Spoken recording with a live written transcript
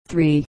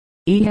3.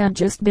 He had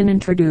just been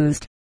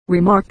introduced,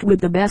 remarked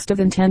with the best of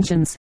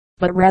intentions,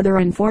 but rather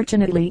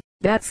unfortunately,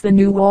 "That's the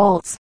new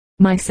waltz.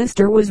 My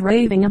sister was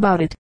raving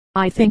about it.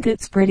 I think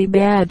it's pretty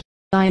bad.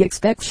 I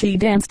expect she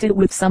danced it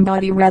with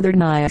somebody rather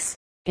nice."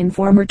 In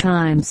former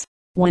times,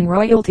 when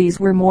royalties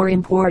were more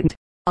important,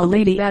 a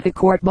lady at a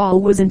court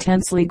ball was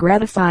intensely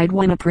gratified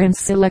when a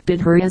prince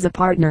selected her as a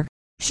partner.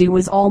 She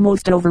was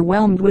almost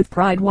overwhelmed with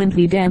pride when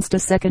he danced a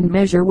second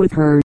measure with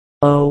her.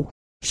 "Oh,"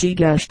 she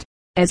gushed,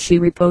 as she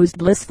reposed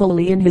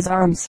blissfully in his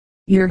arms,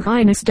 "Your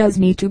Highness does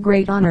me too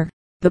great honor."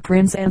 The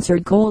prince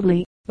answered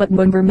coldly, "But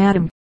remember,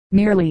 madam,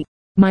 merely,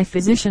 my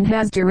physician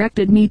has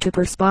directed me to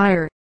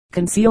perspire."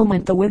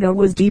 Concealment. The widow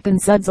was deep in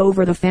suds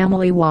over the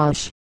family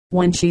wash.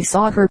 When she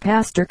saw her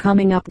pastor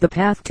coming up the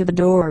path to the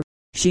door,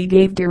 she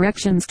gave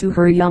directions to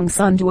her young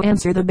son to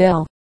answer the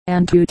bell,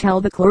 and to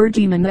tell the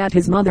clergyman that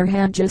his mother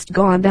had just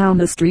gone down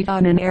the street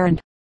on an errand.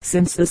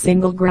 Since the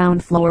single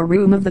ground floor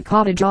room of the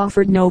cottage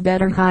offered no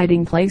better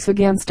hiding place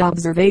against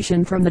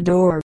observation from the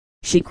door,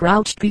 she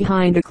crouched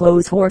behind a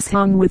clothes horse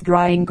hung with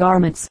drying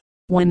garments.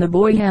 When the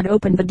boy had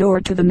opened the door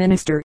to the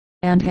minister,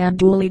 and had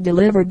duly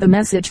delivered the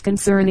message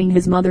concerning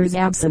his mother's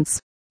absence,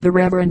 the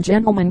reverend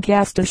gentleman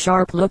cast a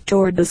sharp look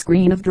toward the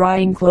screen of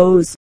drying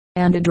clothes,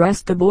 and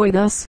addressed the boy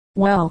thus: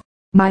 "Well,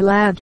 my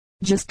lad,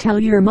 just tell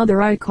your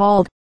mother I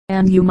called,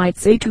 and you might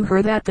say to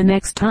her that the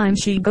next time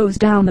she goes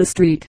down the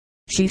street,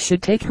 she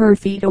should take her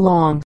feet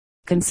along.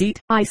 Conceit.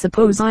 I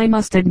suppose I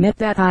must admit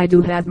that I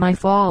do have my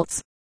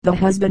faults," the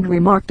husband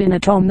remarked in a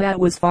tone that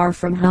was far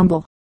from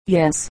humble.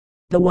 "Yes,"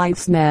 the wife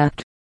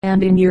snapped,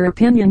 "and in your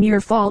opinion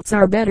your faults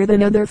are better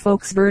than other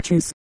folks'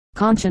 virtues."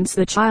 Conscience.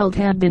 The child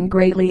had been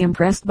greatly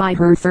impressed by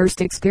her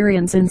first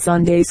experience in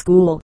Sunday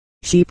school.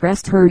 She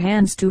pressed her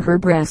hands to her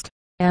breast,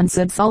 and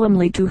said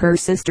solemnly to her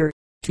sister,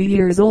 2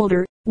 years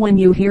older, "When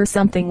you hear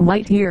something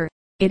white here,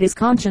 it is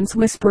conscience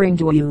whispering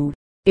to you.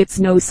 It's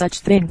no such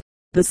thing."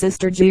 The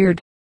sister jeered,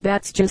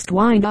 "That's just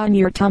wind on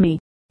your tummy."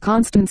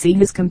 Constancy.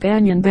 His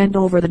companion bent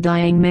over the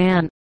dying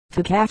man,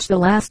 to catch the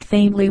last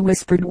faintly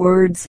whispered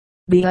words.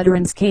 The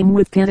utterance came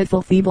with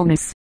pitiful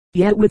feebleness,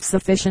 yet with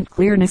sufficient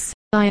clearness.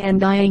 "I am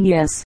dying,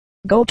 yes.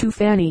 Go to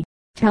Fanny.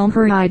 Tell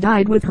her I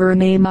died with her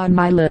name on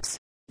my lips,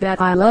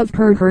 that I loved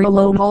her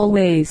alone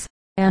always.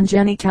 And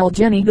Jenny, tell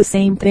Jenny the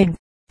same thing."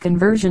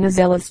 Conversion. A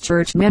zealous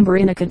church member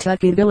in a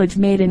Kentucky village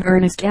made an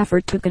earnest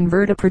effort to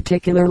convert a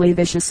particularly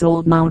vicious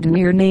old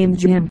mountaineer named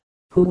Jim,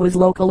 who was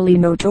locally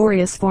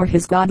notorious for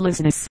his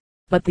godlessness.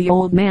 But the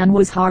old man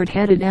was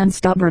hard-headed and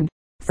stubborn,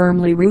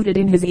 firmly rooted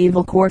in his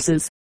evil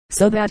courses,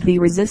 so that he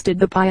resisted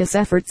the pious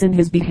efforts in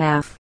his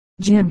behalf.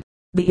 "Jim,"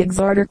 the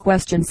exhorter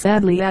questioned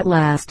sadly at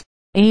last,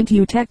 "ain't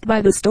you teched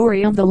by the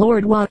story of the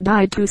Lord what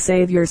died to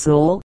save your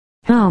soul?"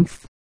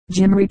 "Humph,"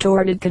 Jim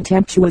retorted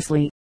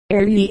contemptuously,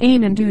 "ye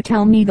ain't and do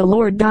tell me the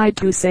Lord died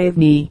to save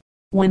me,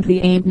 when he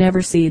ain't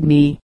never seed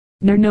me,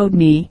 nor knowed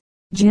me."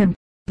 "Jim,"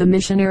 the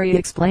missionary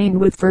explained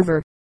with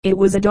fervor, "it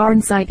was a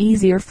darn sight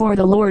easier for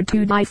the Lord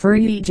to die for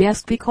ye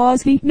just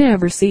because he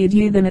never seed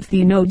ye than if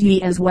he knowed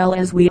ye as well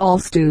as we all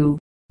do."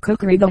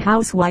 Cookery. The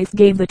housewife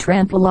gave the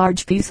tramp a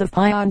large piece of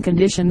pie on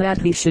condition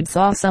that he should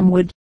saw some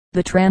wood.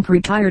 The tramp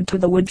retired to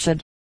the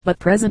woodshed, but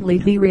presently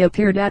he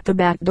reappeared at the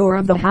back door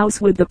of the house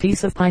with the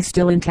piece of pie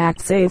still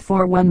intact save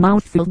for one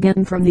mouthful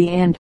bitten from the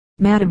end.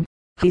 "Madam,"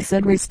 he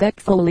said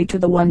respectfully to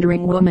the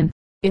wondering woman,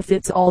 "if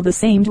it's all the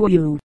same to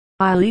you,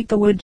 I'll eat the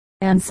wood,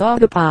 and saw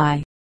the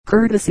pie."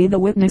 Courtesy. The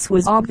witness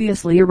was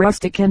obviously a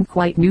rustic and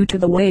quite new to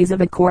the ways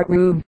of a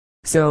courtroom,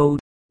 so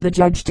the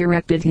judge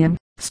directed him,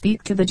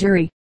 "Speak to the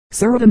jury,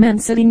 sir." The men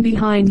sitting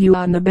behind you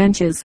on the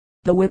benches.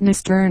 The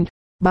witness turned,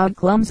 bowed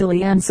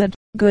clumsily and said,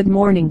 "Good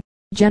morning,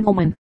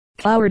 gentlemen."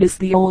 Cowardice.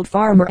 The old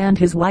farmer and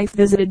his wife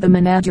visited the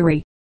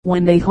menagerie.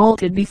 When they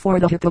halted before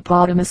the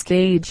hippopotamus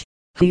cage,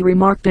 he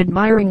remarked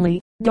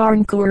admiringly,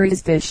 "Darn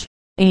curious fish,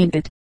 ain't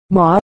it,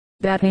 Ma?"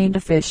 "That ain't a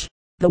fish,"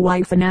 the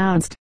wife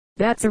announced.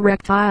 "That's a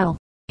reptile."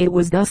 It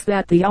was thus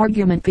that the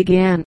argument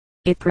began.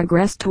 It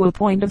progressed to a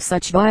point of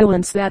such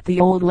violence that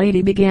the old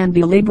lady began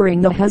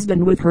belaboring the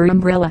husband with her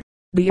umbrella.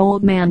 The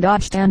old man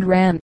dodged and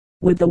ran,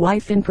 with the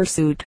wife in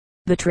pursuit.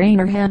 The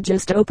trainer had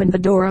just opened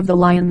the door of the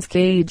lion's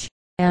cage,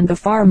 and the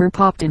farmer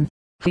popped in.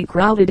 He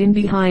crowded in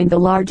behind the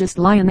largest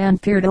lion and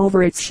peered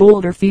over its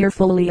shoulder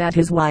fearfully at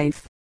his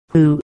wife,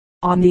 who,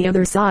 on the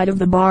other side of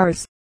the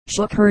bars,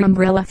 shook her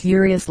umbrella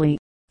furiously.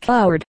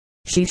 "Coward!"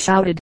 she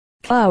shouted.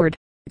 "Coward!"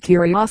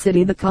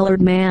 Curiosity. The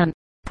colored man,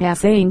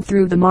 passing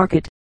through the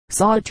market,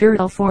 saw a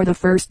turtle for the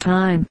first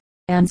time,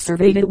 and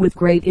surveyed it with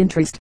great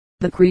interest.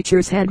 The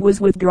creature's head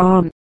was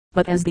withdrawn,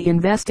 but as the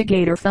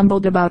investigator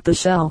fumbled about the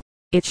shell,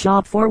 it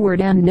shot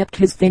forward and nipped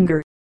his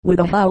finger. With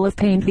a howl of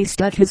pain he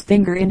stuck his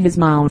finger in his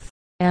mouth,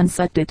 and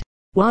sucked it.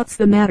 "What's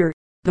the matter?"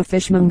 the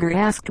fishmonger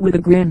asked with a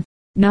grin.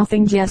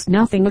 "Nothing, just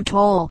nothing at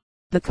all,"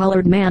 the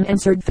colored man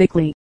answered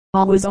thickly.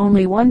 "I was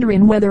only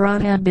wondering whether I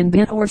had been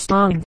bit or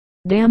stung."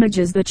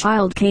 Damages. The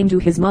child came to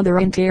his mother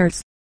in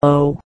tears.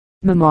 "Oh,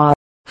 Mama,"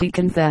 he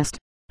confessed,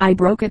 "I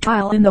broke a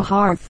tile in the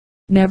hearth."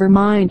 "Never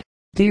mind,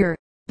 dear,"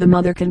 the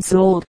mother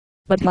consoled.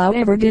 "But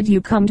however did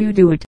you come to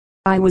do it?"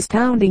 I was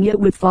pounding it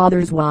with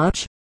father's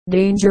watch.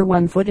 Danger,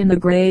 one foot in the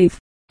grave,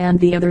 and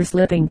the other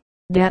slipping.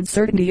 Dad's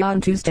certainty on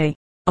Tuesday.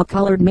 A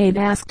colored maid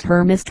asked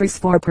her mistress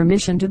for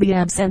permission to be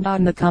absent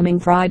on the coming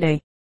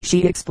Friday.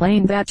 She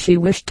explained that she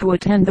wished to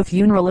attend the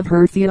funeral of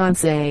her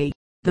fiancé.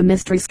 The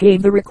mistress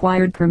gave the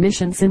required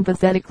permission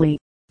sympathetically.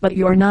 But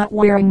you're not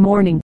wearing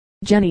mourning,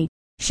 Jenny,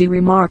 she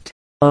remarked.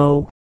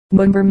 Oh,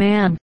 remember,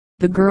 man,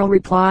 the girl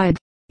replied.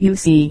 You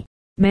see,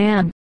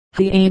 man,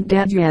 he ain't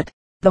dead yet.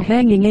 The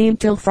hanging ain't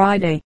till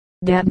Friday.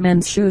 Dad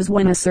mends shoes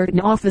when a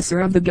certain officer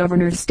of the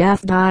governor's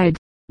staff died.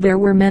 There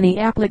were many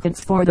applicants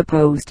for the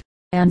post,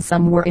 and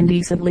some were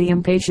indecently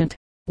impatient.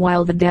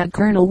 While the dad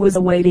colonel was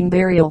awaiting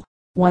burial,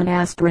 one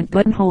aspirant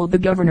buttonholed the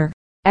governor,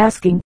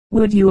 asking,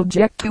 would you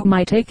object to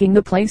my taking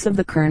the place of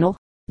the colonel?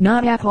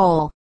 Not at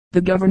all,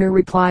 the governor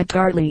replied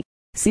tartly.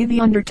 See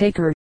the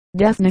undertaker.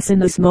 Deafness in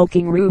the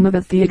smoking room of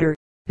a theater.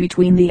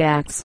 Between the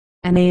acts,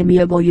 an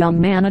amiable young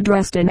man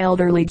addressed an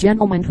elderly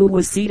gentleman who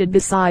was seated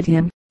beside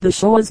him. The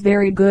show is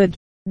very good,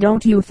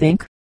 don't you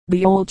think?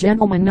 The old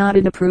gentleman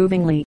nodded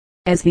approvingly,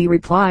 as he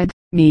replied,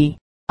 me,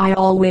 I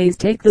always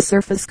take the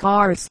surface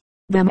cars.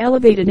 Them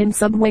elevated in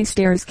subway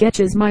stairs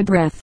catches my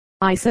breath.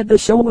 I said the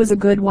show was a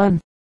good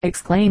one,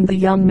 exclaimed the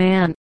young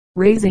man,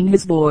 raising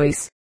his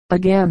voice.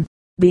 Again,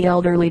 the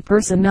elderly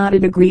person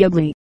nodded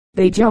agreeably.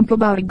 They jump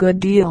about a good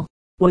deal,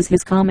 was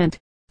his comment,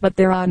 but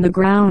they're on the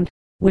ground,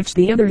 which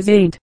the others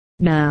ain't.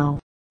 Now,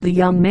 the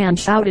young man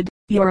shouted,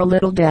 you're a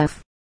little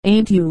deaf,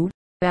 ain't you?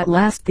 At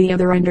last the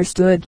other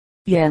understood.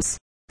 Yes,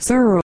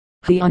 sir,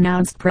 he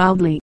announced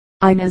proudly.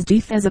 I'm as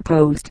deaf as a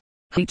post.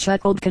 He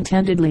chuckled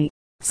contentedly.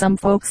 Some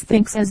folks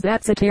thinks as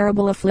that's a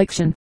terrible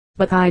affliction,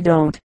 but I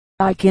don't.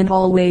 I can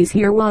always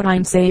hear what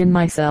I'm saying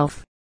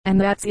myself, and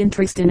that's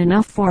interesting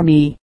enough for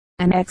me.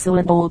 An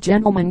excellent old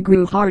gentleman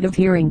grew hard of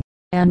hearing,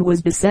 and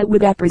was beset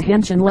with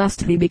apprehension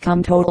lest he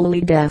become totally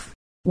deaf.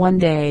 One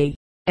day,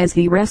 as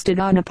he rested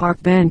on a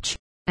park bench,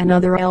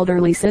 another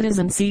elderly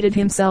citizen seated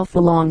himself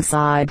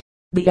alongside.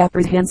 The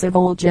apprehensive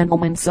old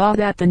gentleman saw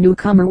that the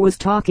newcomer was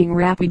talking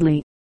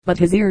rapidly, but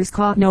his ears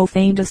caught no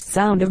faintest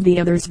sound of the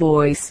other's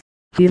voice.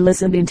 He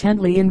listened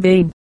intently in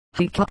vain.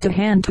 He cupped a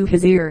hand to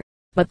his ear,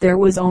 but there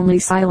was only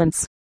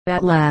silence.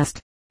 At last,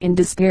 in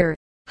despair,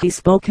 he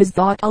spoke his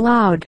thought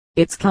aloud.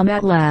 It's come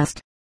at last.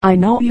 I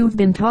know you've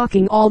been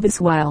talking all this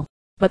while,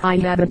 but I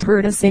haven't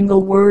heard a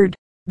single word.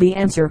 The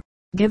answer,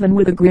 given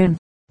with a grin,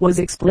 was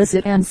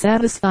explicit and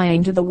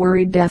satisfying to the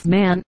worried deaf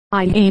man.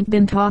 I ain't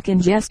been talking,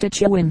 just a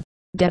chewin'.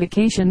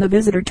 Dedication. The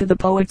visitor to the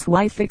poet's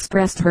wife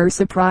expressed her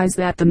surprise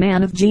that the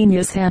man of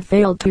genius had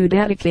failed to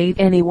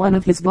dedicate any one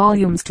of his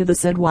volumes to the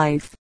said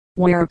wife.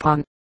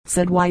 Whereupon,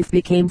 said wife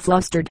became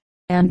flustered,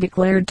 and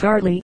declared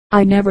tartly,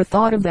 I never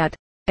thought of that.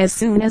 As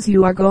soon as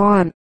you are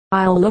gone,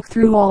 I'll look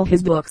through all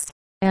his books,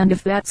 and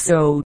if that's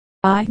so,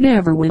 I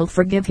never will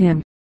forgive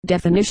him.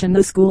 Definition.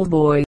 The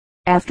schoolboy,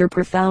 after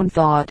profound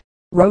thought,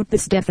 wrote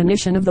this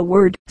definition of the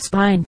word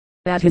spine,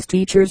 at his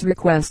teacher's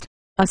request.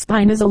 A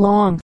spine is a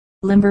long,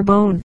 limber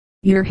bone.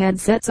 Your head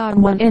sets on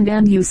one end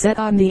and you set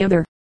on the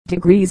other.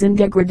 Degrees in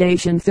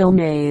degradation.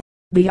 Filmé.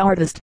 The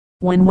artist,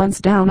 when once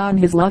down on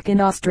his luck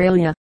in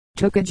Australia,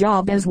 took a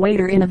job as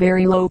waiter in a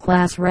very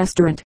low-class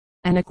restaurant.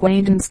 An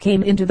acquaintance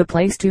came into the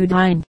place to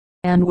dine,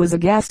 and was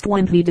aghast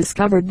when he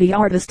discovered the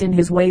artist in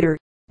his waiter.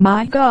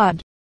 My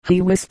God, he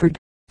whispered,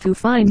 to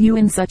find you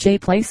in such a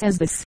place as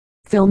this.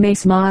 Filmé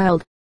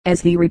smiled,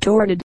 as he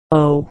retorted,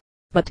 oh,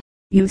 but,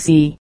 you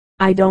see,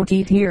 I don't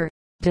eat here.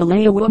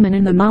 Delay. A woman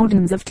in the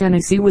mountains of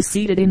Tennessee was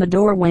seated in the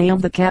doorway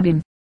of the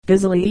cabin,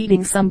 busily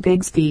eating some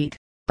pig's feet.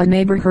 A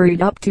neighbor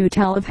hurried up to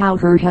tell of how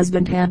her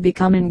husband had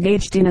become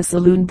engaged in a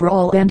saloon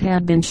brawl and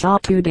had been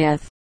shot to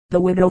death.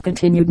 The widow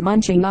continued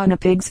munching on a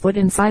pig's foot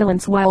in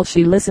silence while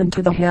she listened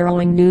to the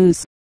harrowing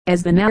news.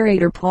 As the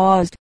narrator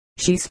paused,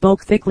 she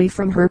spoke thickly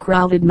from her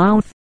crowded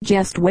mouth.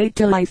 Just wait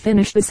till I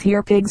finish this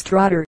here pig's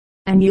trotter,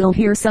 and you'll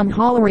hear some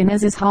hollerin'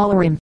 as is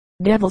hollerin'.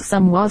 Devil,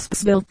 some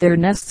wasps built their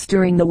nests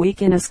during the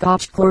week in a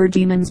Scotch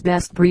clergyman's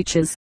best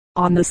breeches.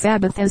 On the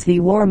Sabbath, as he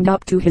warmed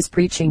up to his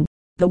preaching,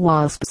 the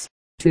wasps,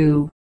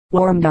 too,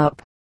 warmed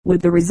up,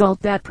 with the result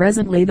that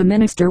presently the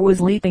minister was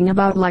leaping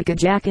about like a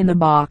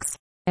jack-in-the-box,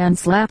 and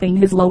slapping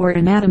his lower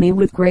anatomy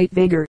with great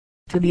vigor,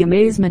 to the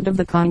amazement of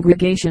the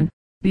congregation.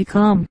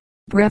 Become,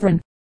 brethren,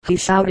 he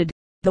shouted,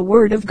 the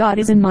word of God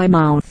is in my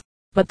mouth,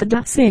 but the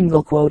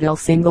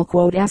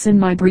L_S in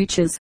my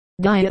breeches.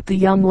 Diet. The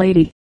young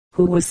lady,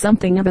 who was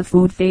something of a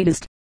food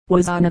fadist,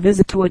 was on a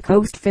visit to a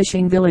coast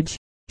fishing village.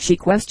 She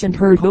questioned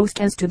her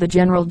host as to the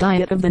general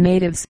diet of the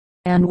natives,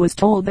 and was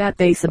told that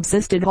they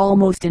subsisted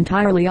almost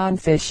entirely on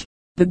fish.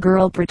 The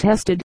girl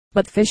protested,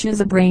 but fish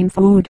is a brain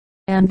food,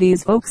 and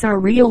these folks are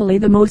really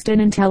the most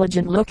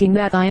unintelligent looking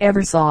that I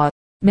ever saw.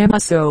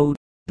 Memasode.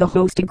 The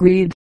host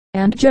agreed,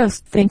 and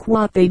just think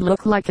what they'd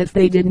look like if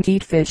they didn't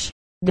eat fish.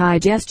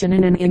 Digestion.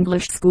 In an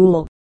English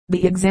school,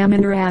 the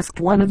examiner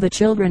asked one of the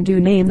children to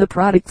name the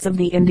products of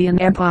the Indian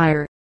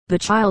Empire. The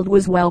child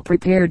was well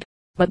prepared,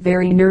 but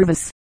very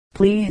nervous.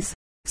 Please,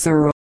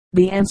 sir,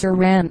 the answer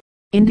ran.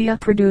 India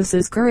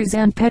produces curries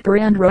and pepper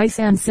and rice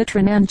and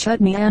citron and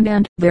chutney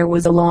and there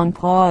was a long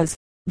pause.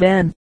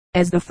 Then,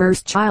 as the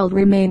first child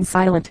remained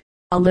silent,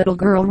 a little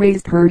girl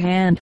raised her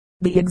hand.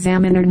 The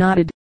examiner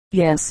nodded.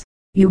 Yes,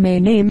 you may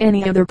name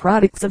any other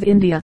products of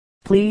India,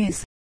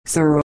 please,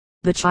 sir.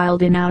 The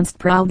child announced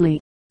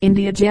proudly.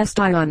 India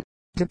gestion.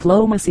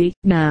 Diplomacy.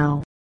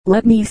 Now,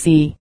 let me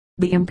see.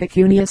 The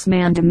impecunious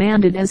man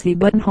demanded as he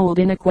buttonholed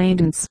an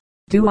acquaintance.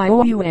 Do I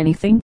owe you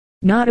anything?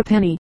 Not a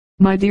penny,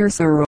 my dear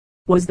sir,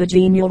 was the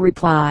genial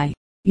reply.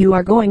 You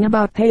are going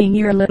about paying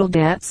your little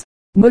debts?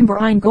 Remember,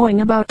 I'm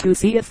going about to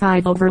see if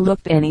I've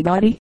overlooked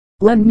anybody.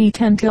 Lend me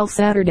 10 till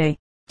Saturday.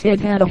 Ted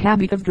had a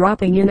habit of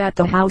dropping in at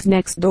the house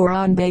next door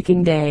on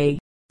baking day,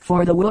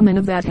 for the woman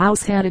of that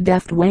house had a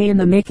deft way in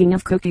the making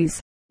of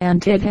cookies,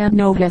 and Ted had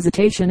no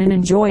hesitation in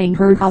enjoying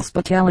her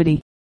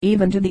hospitality,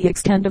 even to the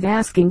extent of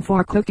asking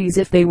for cookies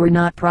if they were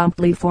not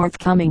promptly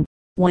forthcoming.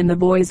 When the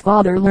boy's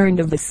father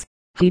learned of this,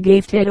 he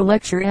gave Ted a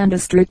lecture and a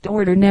strict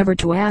order never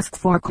to ask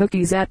for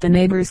cookies at the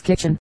neighbor's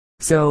kitchen.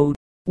 So,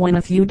 when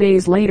a few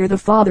days later the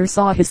father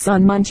saw his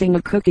son munching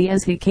a cookie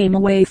as he came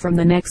away from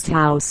the next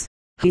house,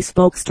 he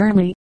spoke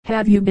sternly.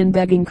 Have you been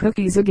begging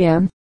cookies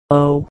again?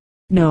 Oh,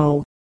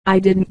 no, I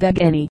didn't beg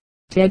any,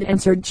 Ted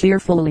answered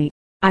cheerfully.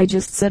 I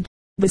just said,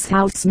 this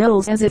house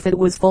smells as if it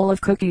was full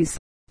of cookies.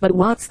 But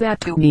what's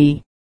that to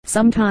me?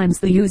 Sometimes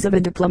the use of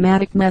a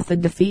diplomatic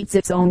method defeats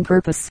its own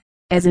purpose,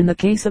 as in the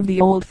case of the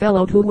old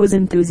fellow who was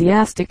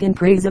enthusiastic in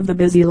praise of the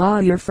busy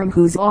lawyer from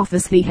whose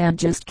office he had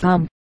just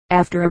come,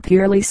 after a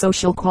purely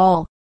social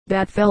call.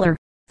 That feller,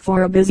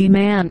 for a busy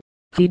man,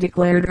 he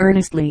declared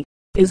earnestly,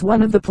 is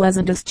one of the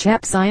pleasantest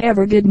chaps I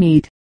ever did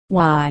meet.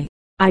 Why,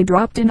 I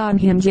dropped in on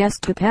him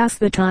just to pass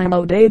the time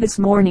o' day this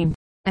morning,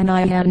 and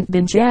I hadn't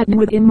been chatting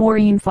with him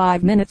more'n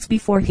 5 minutes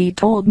before he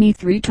told me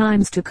 3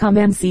 times to come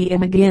and see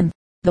him again.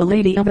 The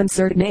lady of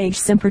uncertain age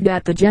simpered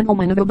at the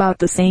gentleman of about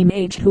the same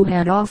age who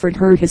had offered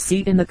her his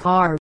seat in the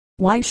car.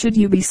 Why should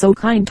you be so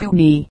kind to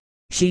me?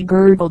 She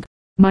gurgled.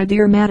 My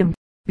dear madam,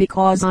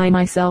 because I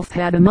myself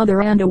had a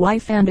mother and a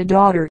wife and a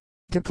daughter.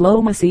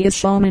 Diplomacy is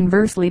shown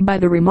inversely by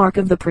the remark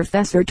of the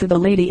professor to the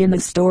lady in the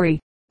story.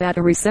 At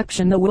a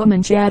reception the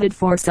woman chatted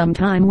for some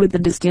time with the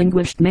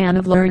distinguished man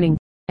of learning,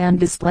 and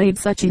displayed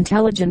such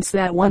intelligence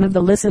that one of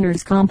the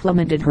listeners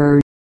complimented her.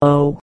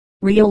 Oh,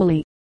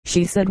 really,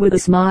 she said with a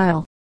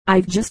smile.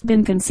 I've just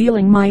been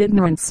concealing my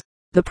ignorance.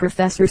 The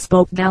professor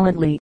spoke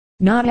gallantly.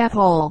 Not at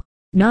all,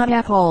 not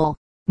at all,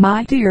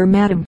 my dear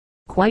madam.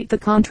 Quite the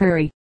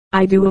contrary,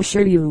 I do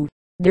assure you.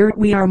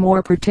 We are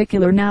more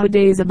particular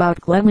nowadays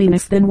about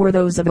cleanliness than were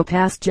those of a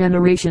past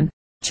generation.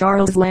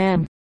 Charles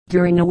Lamb,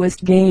 during a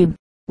whist game,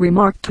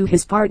 remarked to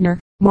his partner,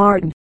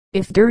 Martin,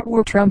 if dirt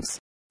were trumps,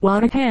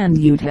 what a hand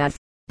you'd have.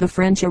 The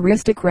French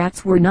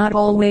aristocrats were not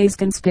always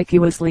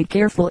conspicuously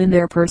careful in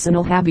their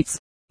personal habits.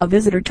 A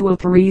visitor to a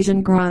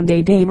Parisian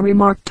grande dame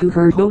remarked to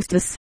her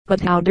hostess, but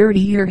how dirty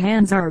your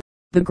hands are.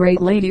 The great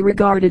lady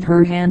regarded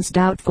her hands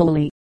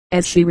doubtfully,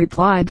 as she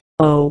replied,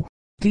 oh,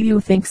 do you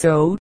think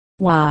so?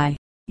 Why,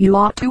 you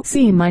ought to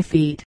see my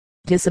feet.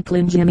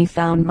 Discipline. Jimmy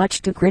found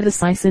much to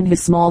criticize in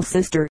his small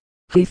sister.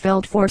 He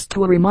felt forced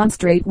to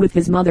remonstrate with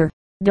his mother.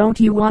 Don't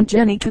you want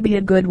Jenny to be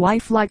a good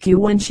wife like you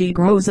when she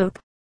grows up?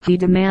 He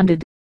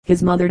demanded.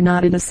 His mother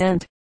nodded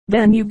assent.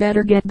 Then you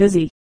better get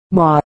busy,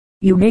 Ma.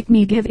 You make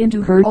me give in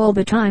to her all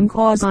the time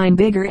 'cause I'm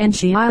bigger and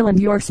she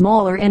island you're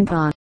smaller and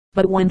pa.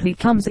 But when he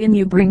comes in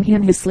you bring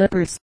him his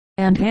slippers,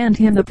 and hand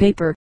him the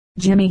paper.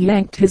 Jimmy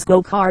yanked his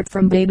go-cart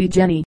from baby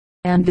Jenny,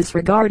 and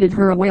disregarded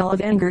her wail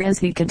of anger as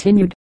he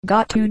continued,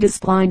 got to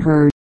discipline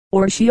her,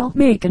 or she'll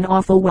make an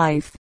awful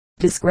wife.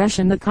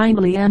 Discretion. The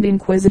kindly and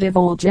inquisitive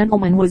old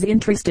gentleman was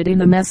interested in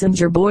the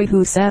messenger boy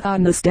who sat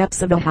on the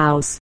steps of a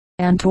house,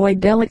 and toyed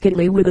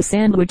delicately with a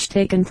sandwich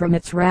taken from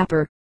its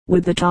wrapper,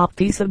 with the top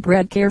piece of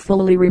bread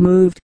carefully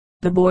removed.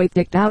 The boy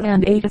picked out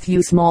and ate a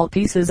few small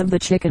pieces of the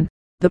chicken.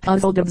 The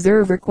puzzled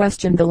observer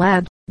questioned the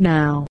lad.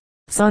 Now,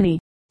 sonny,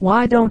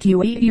 why don't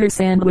you eat your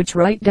sandwich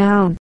right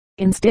down,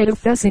 instead of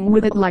fussing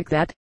with it like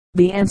that?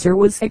 The answer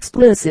was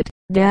explicit.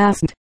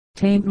 Dasn't,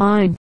 'tain't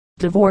mine.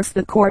 Divorce.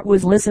 The court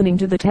was listening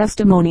to the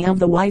testimony of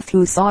the wife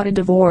who sought a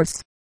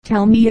divorce.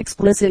 Tell me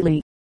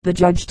explicitly, the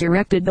judge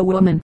directed the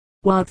woman,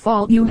 what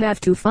fault you have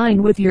to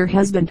find with your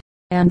husband.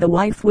 And the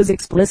wife was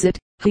explicit.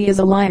 He is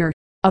a liar,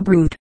 a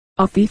brute,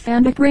 a thief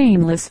and a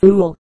brainless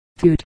fool.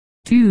 Toot,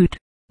 toot.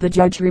 The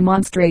judge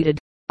remonstrated.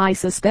 I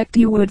suspect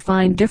you would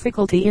find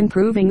difficulty in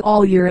proving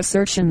all your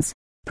assertions.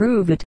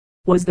 Prove it,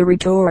 was the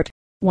retort.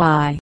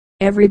 Why,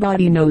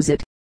 everybody knows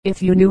it.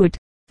 If you knew it,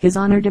 his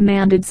honor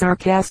demanded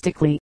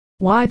sarcastically.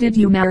 Why did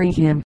you marry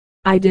him?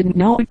 I didn't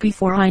know it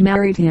before I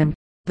married him.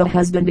 The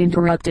husband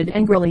interrupted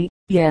angrily.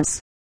 Yes,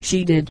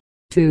 she did,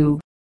 too.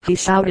 He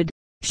shouted.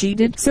 She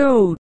did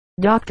so.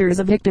 Doctors.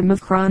 A victim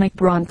of chronic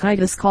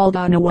bronchitis called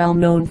on a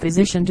well-known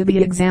physician to be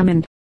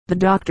examined. The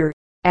doctor,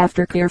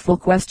 after careful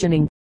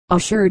questioning,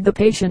 assured the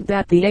patient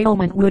that the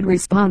ailment would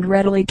respond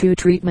readily to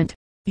treatment.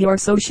 You're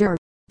so sure?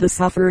 The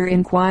sufferer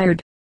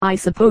inquired. I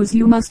suppose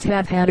you must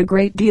have had a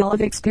great deal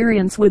of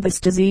experience with this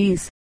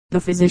disease.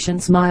 The physician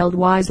smiled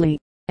wisely,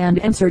 and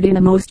answered in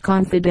a most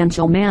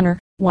confidential manner,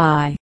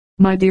 "Why,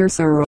 my dear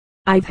sir,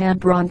 I've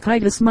had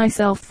bronchitis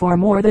myself for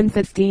more than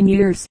 15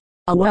 years."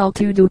 A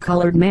well-to-do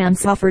colored man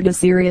suffered a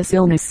serious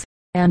illness,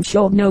 and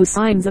showed no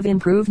signs of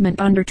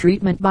improvement under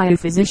treatment by a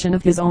physician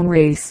of his own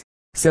race.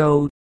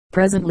 So,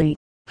 presently,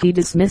 he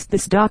dismissed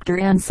this doctor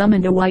and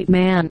summoned a white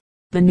man.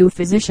 The new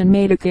physician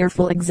made a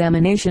careful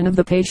examination of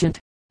the patient,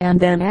 and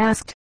then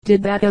asked,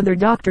 "Did that other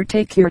doctor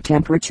take your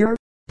temperature?"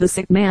 The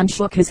sick man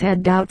shook his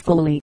head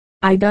doubtfully.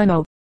 "I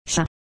dunno,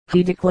 sha,"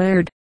 he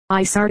declared.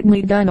 "I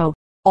certainly dunno.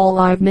 All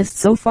I've missed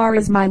so far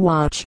is my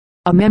watch."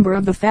 A member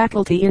of the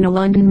faculty in a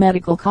London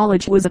medical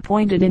college was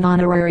appointed an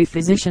honorary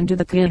physician to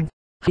the king.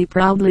 He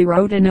proudly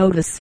wrote a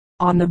notice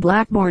on the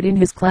blackboard in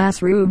his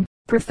classroom.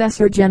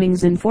 "Professor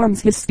Jennings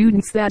informs his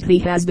students that he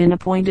has been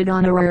appointed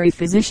honorary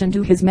physician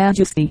to His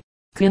Majesty,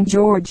 King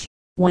George."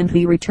 When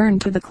he returned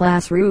to the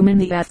classroom in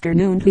the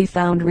afternoon he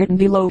found written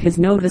below his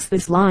notice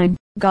this line,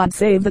 "God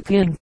save the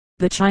King."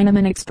 The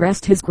Chinaman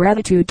expressed his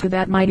gratitude to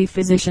that mighty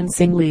physician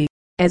singly,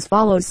 as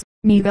follows: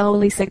 "Me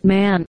velly sick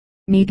man.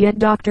 Me get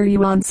Dr.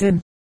 Yuan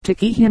Sin to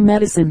key him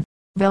medicine.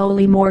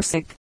 Velly more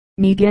sick.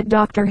 Me get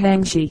Dr.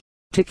 Hangshi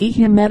to key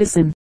him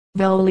medicine.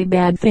 Velly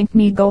bad think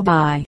me go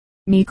by.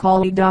 Me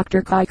call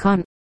Dr. Kai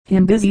Kun.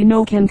 Him busy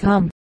no can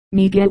come.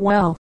 Me get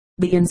well."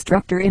 The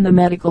instructor in the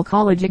medical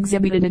college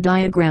exhibited a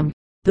diagram.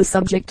 "The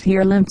subject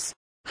here limps,"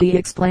 he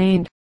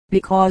explained,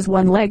 "because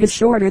one leg is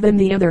shorter than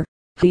the other."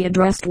 He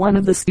addressed one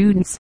of the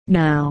students.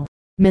 "Now,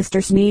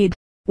 Mr. Sneed,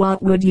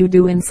 what would you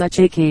do in such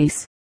a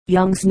case?"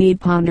 Young Sneed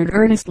pondered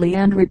earnestly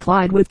and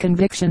replied with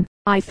conviction,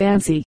 "I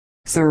fancy,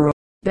 sir,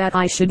 that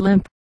I should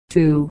limp,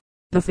 too."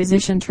 The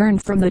physician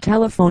turned from the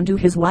telephone to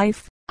his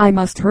wife. "I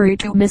must hurry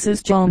to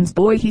Mrs. Jones'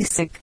 boy, he's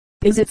sick."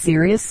 "Is it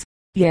serious?"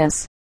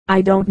 "Yes.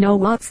 I don't know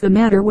what's the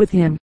matter with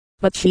him,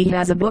 but she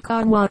has a book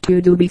on what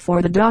to do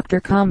before the doctor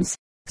comes,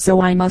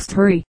 so I must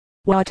hurry.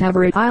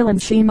 Whatever it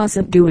island she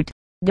mustn't do it."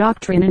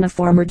 Doctrine in a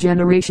former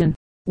generation,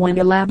 when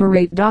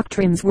elaborate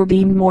doctrines were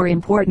deemed more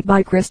important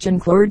by Christian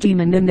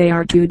clergymen than they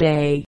are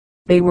today,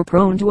 they were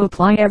prone to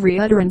apply every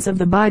utterance of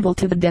the Bible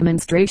to the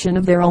demonstration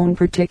of their own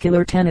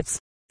particular tenets.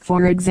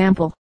 For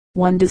example,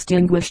 one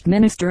distinguished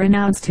minister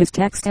announced his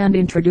text and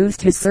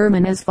introduced his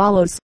sermon as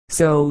follows: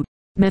 "So,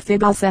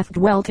 Mephibosheth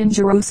dwelt in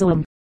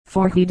Jerusalem,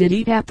 for he did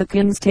eat at the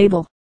king's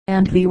table,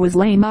 and he was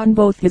lame on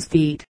both his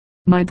feet."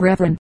 My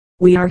brethren,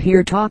 we are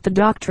here taught the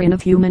doctrine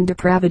of human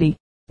depravity.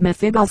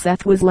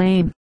 Mephibosheth was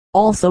lame.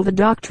 Also the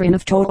doctrine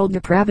of total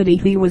depravity,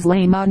 he was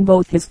lame on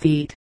both his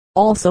feet.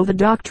 Also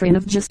the doctrine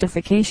of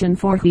justification,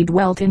 for he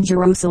dwelt in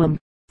Jerusalem.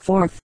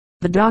 Fourth,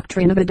 the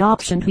doctrine of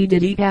adoption, he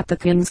did eat at the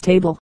king's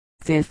table.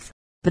 Fifth,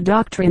 the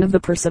doctrine of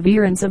the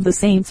perseverance of the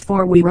saints,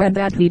 for we read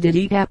that he did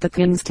eat at the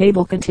king's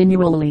table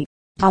continually.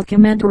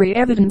 Documentary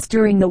evidence: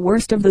 during the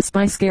worst of the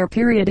spy scare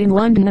period in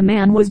London, a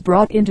man was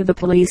brought into the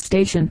police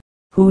station,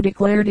 who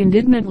declared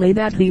indignantly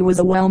that he was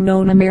a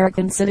well-known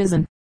American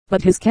citizen,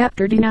 but his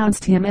captor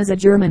denounced him as a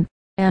German,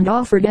 and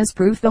offered as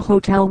proof the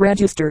hotel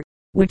register,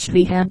 which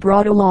he had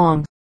brought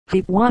along.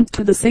 He pointed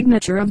to the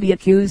signature of the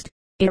accused.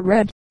 It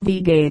read,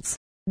 "V. Gates,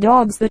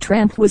 Dogs." The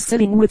tramp was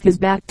sitting with his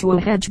back to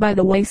a hedge by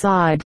the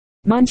wayside,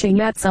 munching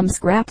at some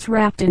scraps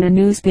wrapped in a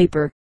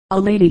newspaper. A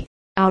lady,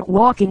 out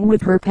walking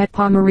with her pet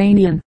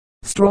Pomeranian,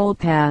 strolled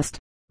past.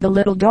 The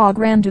little dog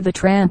ran to the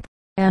tramp,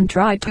 and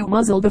tried to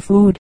muzzle the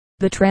food.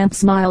 The tramp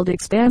smiled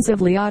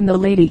expansively on the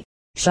lady.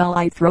 "Shall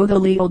I throw the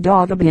little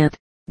dog a bit,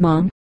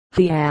 Mum?"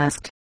 he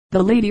asked.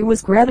 The lady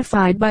was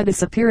gratified by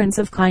this appearance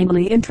of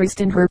kindly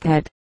interest in her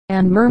pet,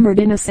 and murmured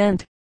in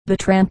assent. The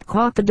tramp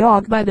caught the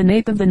dog by the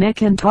nape of the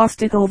neck and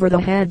tossed it over the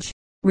hedge,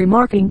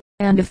 remarking,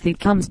 "And if he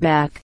comes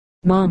back,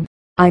 Mum,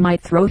 I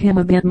might throw him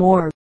a bit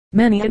more."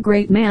 Many a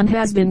great man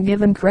has been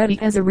given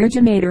credit as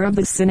originator of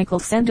this cynical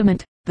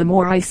sentiment. The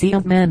more I see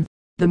of men,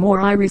 the more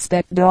I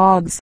respect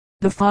dogs.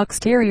 The fox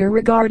terrier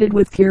regarded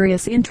with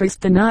curious interest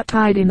the knot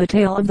tied in the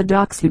tail of the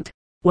dachshund.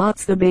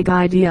 "What's the big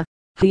idea?"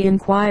 he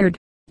inquired.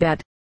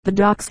 "That," the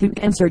dachshund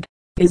answered,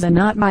 "is a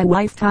knot my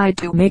wife tied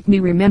to make me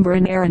remember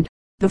an errand."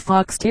 The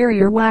fox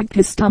terrier wagged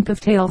his stump of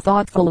tail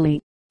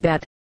thoughtfully.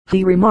 "That,"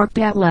 he remarked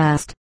at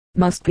last,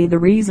 "must be the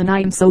reason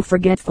I am so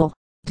forgetful."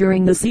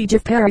 During the siege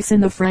of Paris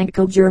in the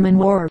Franco-German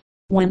War,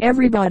 when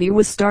everybody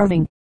was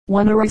starving,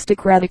 one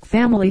aristocratic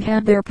family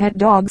had their pet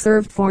dog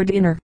served for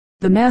dinner.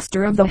 The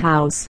master of the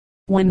house,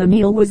 when the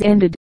meal was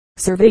ended,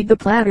 surveyed the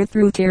platter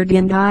through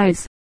tear-dimmed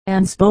eyes,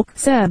 and spoke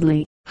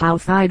sadly, how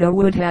Fido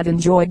would have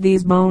enjoyed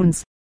these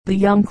bones. The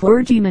young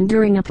clergyman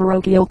during a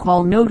parochial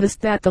call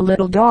noticed that the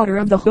little daughter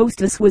of the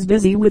hostess was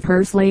busy with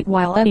her slate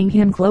while eyeing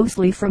him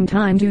closely from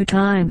time to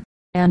time.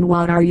 "And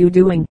what are you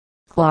doing,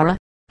 Clara?"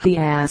 he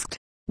asked,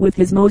 with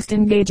his most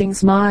engaging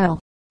smile.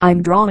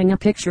 "I'm drawing a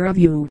picture of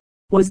you,"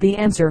 was the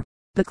answer.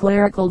 The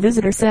clerical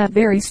visitor sat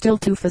very still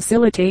to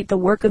facilitate the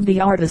work of the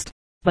artist.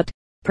 But,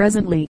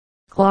 presently,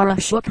 Clara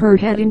shook her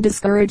head in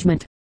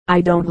discouragement.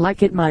 "I don't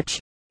like it much,"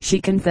 she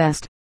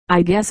confessed.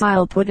 "I guess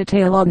I'll put a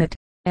tail on it,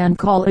 and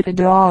call it a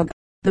dog."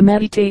 The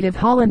meditative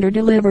Hollander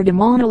delivered a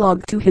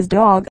monologue to his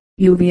dog.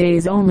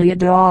 "UVA's only a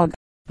dog,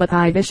 but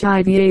I wish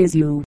I was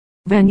you."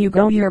 When you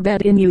go your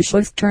bed in you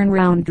should turn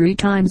round 3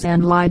 times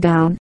and lie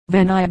down.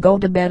 When I go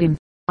to bed in,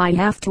 I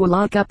have to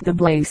lock up the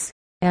place,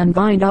 and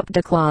wind up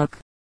the clock,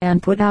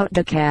 and put out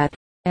the cat,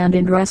 and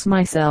undress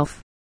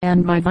myself,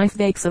 and my wife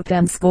wakes up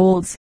and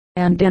scolds,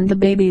 and then the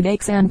baby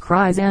wakes and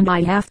cries and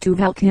I have to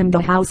help him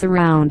the house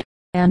around,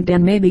 and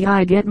then maybe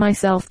I get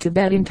myself to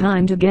bed in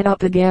time to get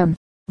up again.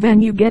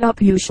 When you get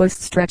up you should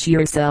stretch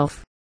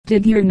yourself,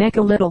 dig your neck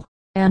a little,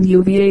 and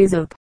you be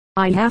up.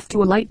 I have to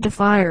light the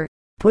fire,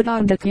 put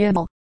on the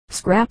kettle,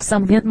 scrap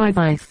some with my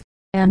wife,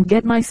 and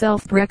get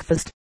myself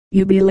breakfast.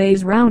 You be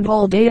lays round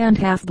all day and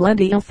have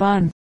plenty of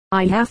fun.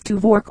 I have to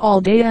work all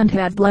day and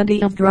have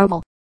plenty of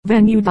trouble.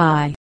 When you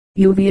die,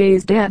 you be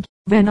dead.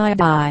 When I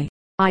die,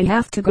 I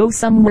have to go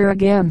somewhere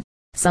again.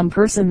 Some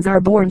persons are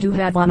born to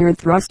have honor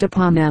thrust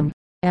upon them,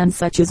 and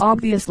such is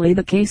obviously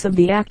the case of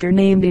the actor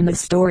named in the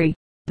story.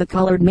 The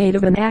colored maid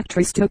of an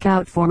actress took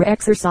out for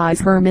exercise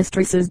her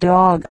mistress's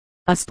dog,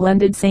 a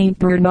splendid Saint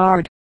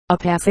Bernard. A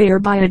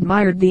passer-by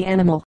admired the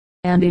animal,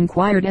 and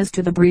inquired as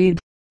to the breed.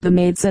 The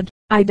maid said,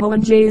 I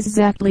don't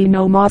exactly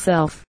know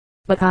myself,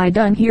 but I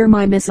done hear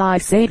my miss I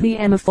say he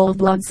am a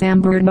full-blood Sam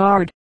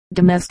Bernard.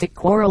 Domestic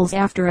quarrels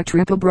after a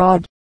trip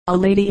abroad. A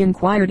lady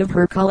inquired of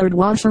her colored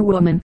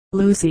washerwoman,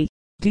 Lucy,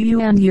 do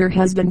you and your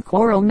husband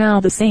quarrel now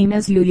the same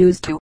as you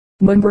used to?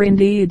 Mumber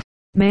indeed,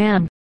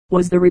 ma'am,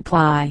 was the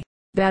reply.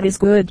 That is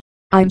good.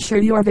 I'm sure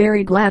you're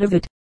very glad of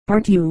it,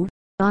 aren't you?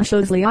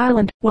 Ashley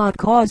Island, what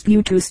caused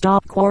you to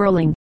stop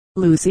quarreling,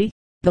 Lucy?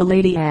 The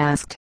lady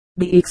asked.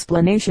 The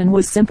explanation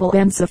was simple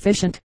and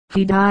sufficient.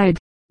 He died.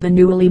 The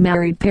newly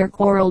married pair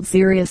quarreled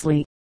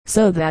seriously,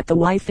 so that the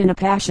wife in a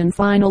passion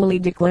finally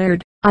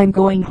declared, I'm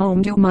going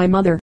home to my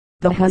mother.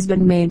 The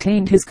husband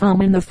maintained his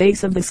calm in the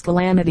face of this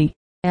calamity,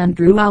 and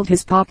drew out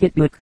his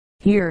pocketbook.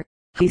 Here,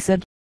 he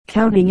said,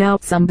 counting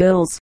out some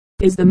bills,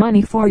 is the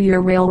money for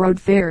your railroad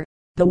fare.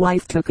 The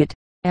wife took it,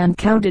 and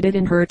counted it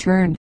in her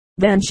turn.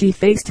 Then she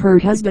faced her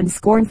husband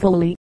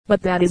scornfully,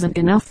 but that isn't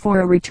enough for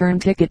a return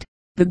ticket.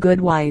 The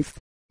good wife,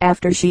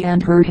 after she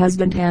and her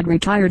husband had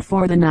retired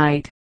for the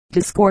night,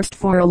 discoursed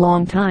for a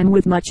long time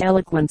with much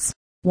eloquence.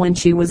 When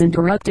she was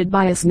interrupted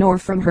by a snore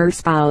from her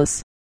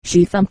spouse,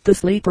 she thumped the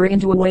sleeper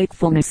into a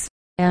wakefulness,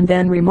 and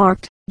then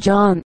remarked,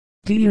 John,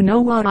 do you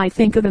know what I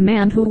think of a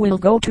man who will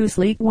go to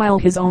sleep while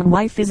his own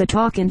wife is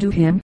a-talking to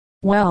him?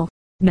 Well,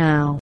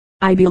 now,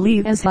 I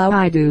believe as how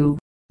I do,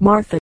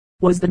 Martha,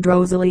 was the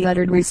drowsily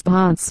uttered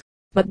response.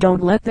 But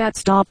don't let that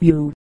stop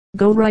you.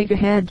 Go right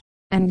ahead,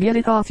 and get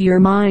it off your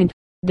mind.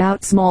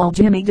 Doubt small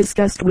Jimmy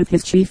discussed with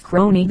his chief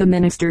crony the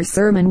minister's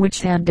sermon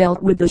which had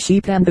dealt with the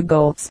sheep and the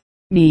goats.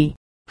 Me,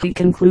 he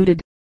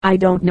concluded, I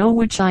don't know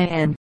which I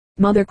am.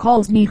 Mother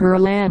calls me her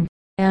lamb,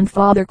 and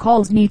father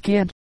calls me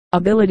kid.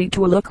 Ability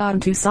to look on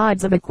 2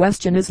 sides of a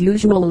question is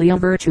usually a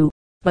virtue,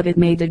 but it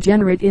may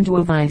degenerate into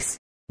a vice.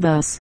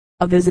 Thus,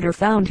 a visitor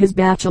found his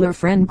bachelor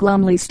friend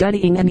glumly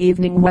studying an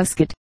evening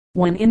waistcoat.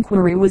 When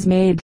inquiry was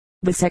made,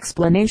 this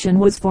explanation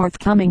was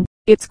forthcoming,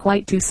 it's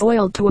quite too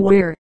soiled to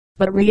wear,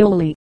 but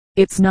really,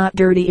 it's not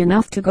dirty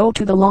enough to go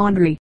to the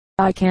laundry.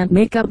 I can't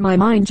make up my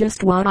mind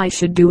just what I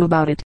should do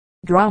about it.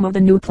 Drama. The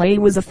new play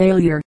was a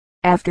failure.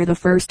 After the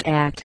first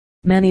act,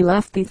 many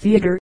left the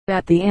theater.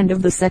 At the end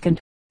of the second,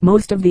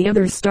 most of the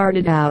others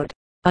started out.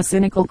 A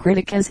cynical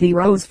critic as he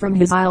rose from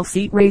his aisle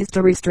seat raised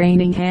a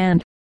restraining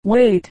hand.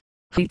 Wait,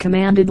 he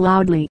commanded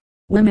loudly.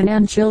 Women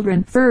and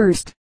children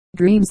first.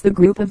 Dreams. The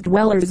group of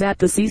dwellers at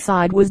the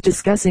seaside was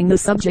discussing the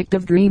subject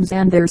of dreams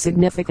and their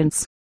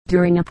significance.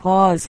 During a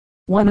pause,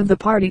 one of the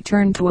party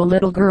turned to a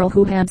little girl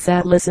who had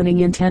sat listening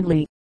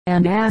intently,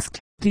 and asked,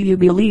 do you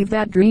believe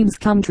that dreams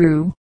come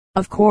true?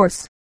 Of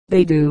course,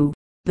 they do,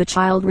 the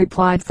child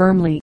replied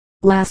firmly.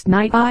 Last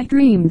night I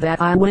dreamed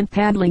that I went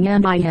paddling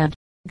and I had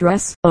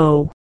dress.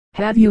 Oh,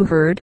 have you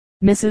heard?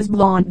 Mrs.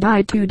 Blonde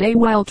died today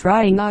while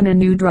trying on a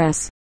new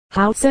dress.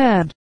 How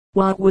sad.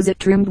 What was it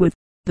trimmed with?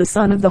 The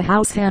son of the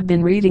house had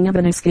been reading of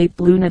an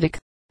escaped lunatic.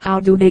 How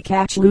do they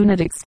catch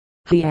lunatics?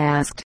 He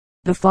asked.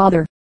 The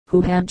father,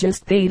 who had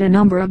just paid a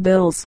number of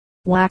bills,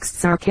 waxed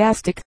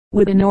sarcastic,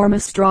 with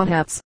enormous straw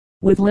hats,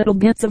 with little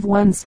bits of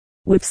ones,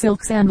 with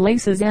silks and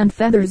laces and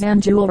feathers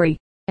and jewelry,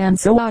 and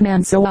so on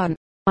and so on.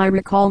 I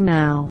recall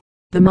now.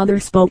 The mother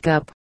spoke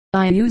up.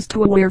 I used to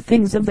wear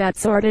things of that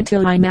sort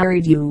until I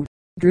married you.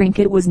 Drink.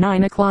 It was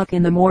 9 o'clock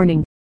in the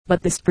morning,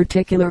 but this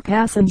particular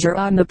passenger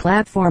on the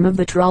platform of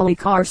the trolley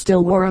car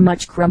still wore a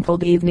much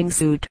crumpled evening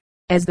suit.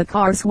 As the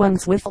car swung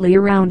swiftly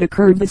around a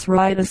curve, this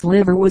riotous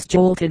liver was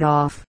jolted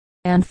off,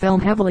 and fell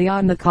heavily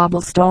on the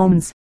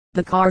cobblestones.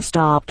 The car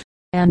stopped,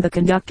 and the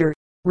conductor,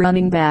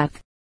 running back,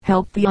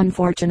 helped the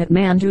unfortunate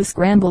man to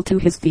scramble to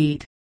his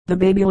feet. The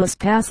babyless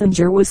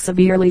passenger was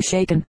severely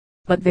shaken,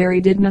 but very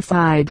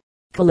dignified.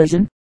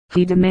 Collision?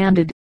 He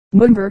demanded.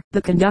 Mumber,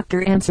 the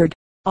conductor answered.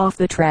 Off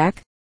the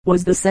track?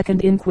 Was the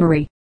second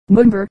inquiry.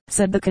 Mumber,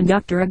 said the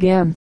conductor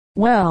again.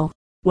 Well,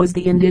 was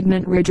the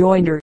indignant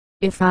rejoinder,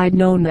 if I'd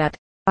known that,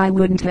 I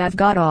wouldn't have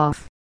got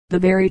off. The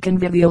very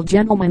convivial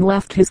gentleman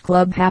left his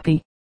club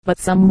happy, but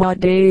somewhat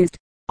dazed,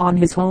 on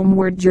his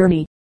homeward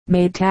journey,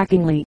 made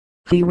tackingly,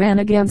 He ran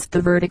against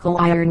the vertical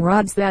iron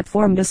rods that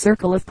formed a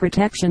circle of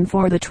protection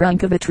for the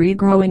trunk of a tree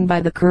growing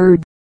by the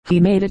curb. He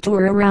made a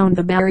tour around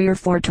the barrier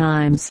 4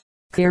 times,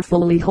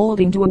 carefully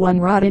holding to one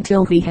rod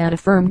until he had a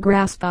firm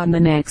grasp on the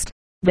next.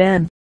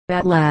 Then,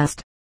 at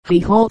last, he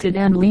halted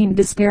and leaned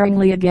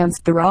despairingly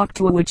against the rock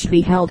to which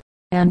he held,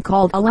 and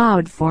called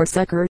aloud for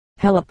succor.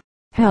 Help!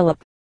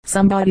 Help!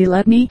 Somebody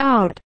let me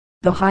out!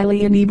 The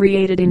highly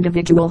inebriated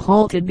individual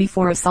halted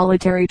before a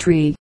solitary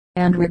tree,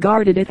 and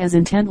regarded it as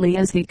intently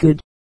as he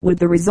could, with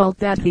the result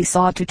that he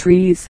saw 2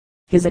 trees.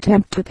 His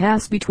attempt to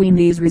pass between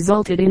these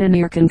resulted in a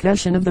near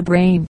concussion of the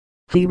brain.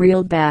 He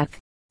reeled back,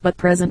 but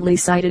presently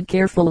sighted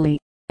carefully,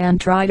 and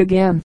tried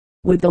again,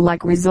 with the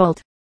like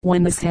result.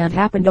 When this had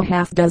happened a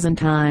half dozen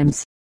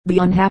times, the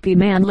unhappy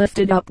man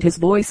lifted up his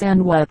voice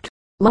and wept.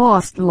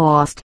 Lost,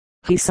 lost,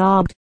 he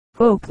sobbed,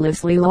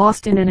 hopelessly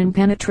lost in an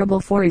impenetrable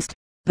forest.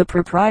 The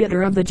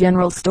proprietor of the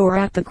general store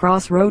at the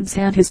crossroads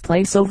had his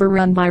place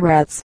overrun by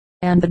rats,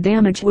 and the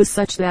damage was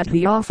such that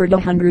he offered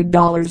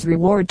 $100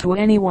 reward to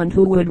anyone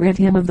who would rid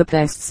him of the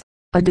pests.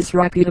 A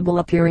disreputable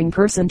appearing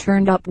person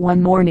turned up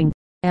one morning,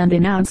 and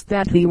announced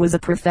that he was a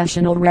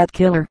professional rat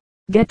killer.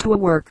 Get to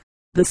work,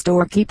 the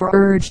storekeeper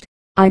urged.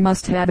 I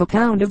must have a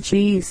pound of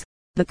cheese,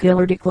 the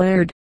killer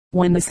declared,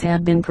 when this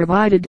had been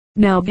provided.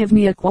 Now give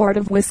me a quart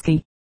of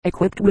whiskey.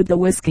 Equipped with the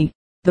whiskey,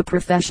 the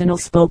professional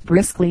spoke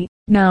briskly.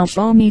 Now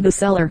show me the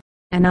cellar.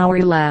 An hour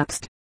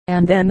elapsed,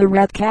 and then the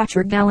rat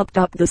catcher galloped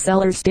up the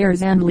cellar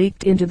stairs and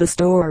leaped into the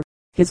store.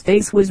 His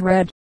face was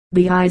red,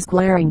 the eyes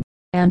glaring,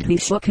 and he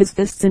shook his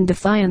fists in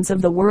defiance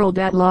of the world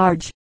at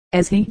large,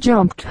 as he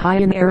jumped high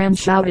in air and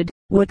shouted,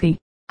 Whoopee,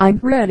 I'm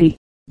ready.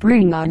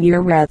 Bring on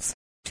your rats.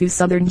 2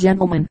 southern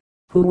gentlemen,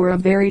 who were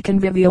of very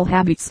convivial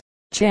habits,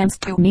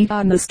 chanced to meet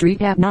on the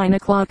street at 9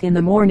 o'clock in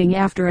the morning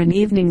after an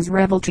evening's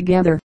revel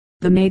together.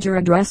 The major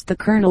addressed the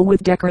colonel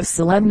with decorous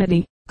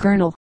solemnity.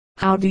 Colonel,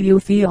 how do you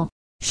feel?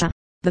 Pshaw.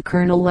 The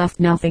colonel left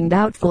nothing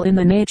doubtful in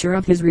the nature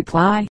of his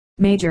reply.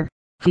 Major,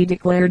 he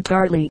declared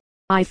tartly,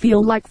 I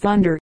feel like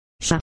thunder.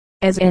 Pshaw.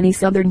 As any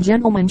southern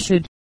gentleman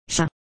should.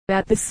 Pshaw.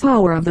 At this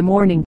hour of the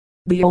morning,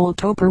 the old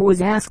toper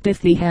was asked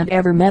if he had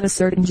ever met a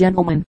certain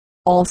gentleman,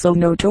 also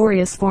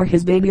notorious for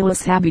his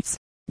babyless habits.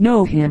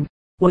 Know him,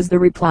 was the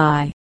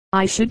reply.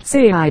 I should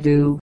say I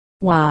do.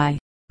 Why,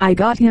 I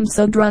got him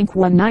so drunk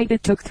one night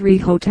it took 3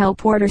 hotel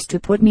porters to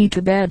put me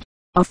to bed.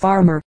 A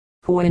farmer,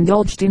 who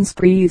indulged in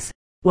sprees,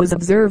 was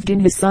observed in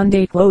his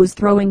Sunday clothes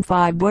throwing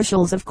 5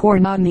 bushels of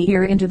corn on the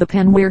ear into the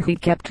pen where he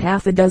kept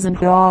half a dozen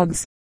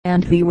hogs,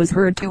 and he was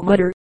heard to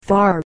mutter,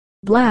 Far,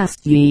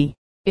 blast ye,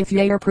 if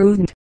ye are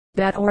prudent,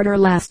 that order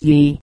last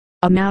ye.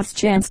 A mouse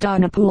chanced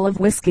on a pool of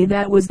whiskey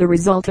that was the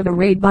result of a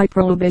raid by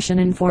prohibition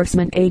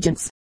enforcement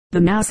agents.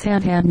 The mouse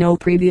had had no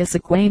previous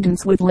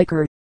acquaintance with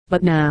liquor,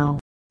 but now,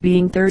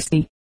 being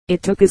thirsty,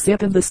 it took a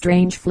sip of the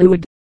strange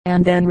fluid,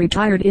 and then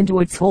retired into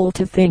its hole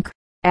to think.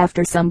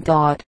 After some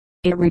thought,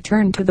 it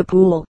returned to the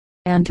pool,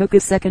 and took a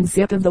second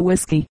sip of the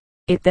whiskey.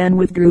 It then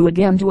withdrew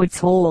again to its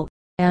hole,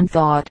 and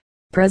thought.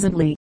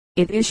 Presently,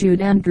 it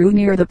issued and drew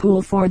near the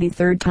pool for the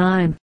 3rd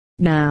time.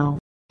 Now,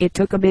 it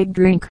took a big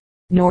drink,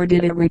 nor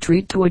did it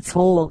retreat to its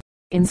hole.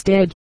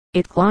 Instead,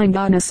 it climbed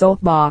on a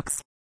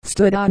soapbox,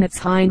 stood on its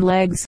hind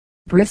legs,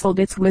 bristled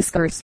its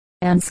whiskers,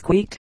 and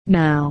squeaked.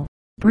 Now,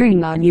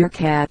 bring on your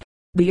cat.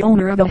 The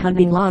owner of a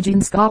hunting lodge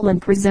in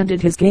Scotland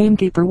presented his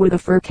gamekeeper with a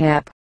fur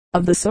cap,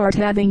 of the sort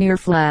having ear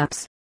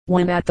flaps.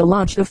 When at the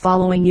lodge the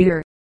following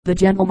year, the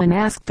gentleman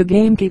asked the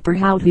gamekeeper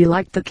how he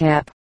liked the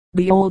cap.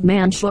 The old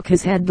man shook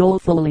his head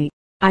dolefully.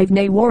 I've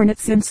nae worn it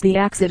since the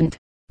accident.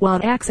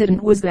 What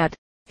accident was that?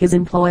 His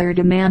employer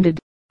demanded.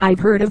 I've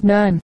heard of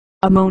none.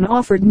 A mon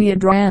offered me a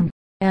dram,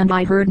 and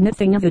I heard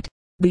nothing of it.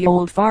 The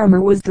old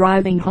farmer was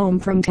driving home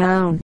from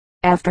town,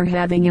 after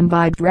having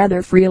imbibed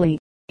rather freely.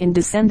 In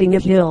descending a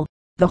hill,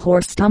 the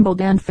horse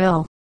stumbled and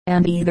fell,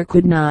 and either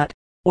could not,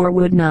 or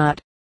would not,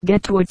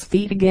 get to its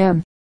feet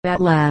again.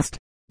 At last,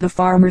 the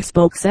farmer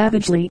spoke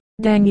savagely.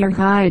 Dang your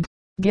hide,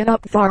 get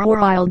up far or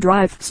I'll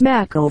drive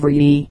smack over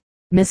ye.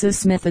 Mrs.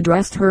 Smith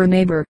addressed her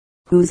neighbor,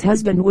 whose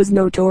husband was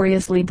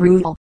notoriously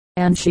brutal,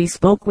 and she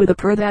spoke with a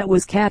purr that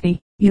was catty.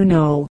 You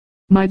know,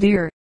 my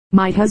dear,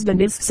 my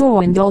husband is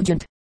so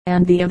indulgent.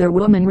 And the other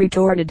woman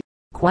retorted,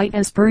 quite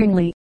as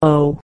purringly,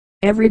 oh,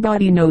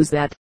 everybody knows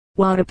that.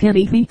 What a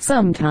pity he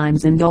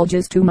sometimes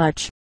indulges too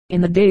much. In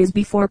the days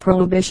before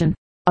Prohibition,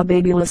 a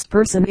babyless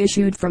person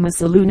issued from a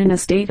saloon in a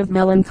state of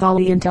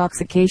melancholy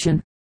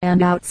intoxication,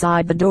 and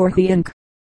outside the door the ink,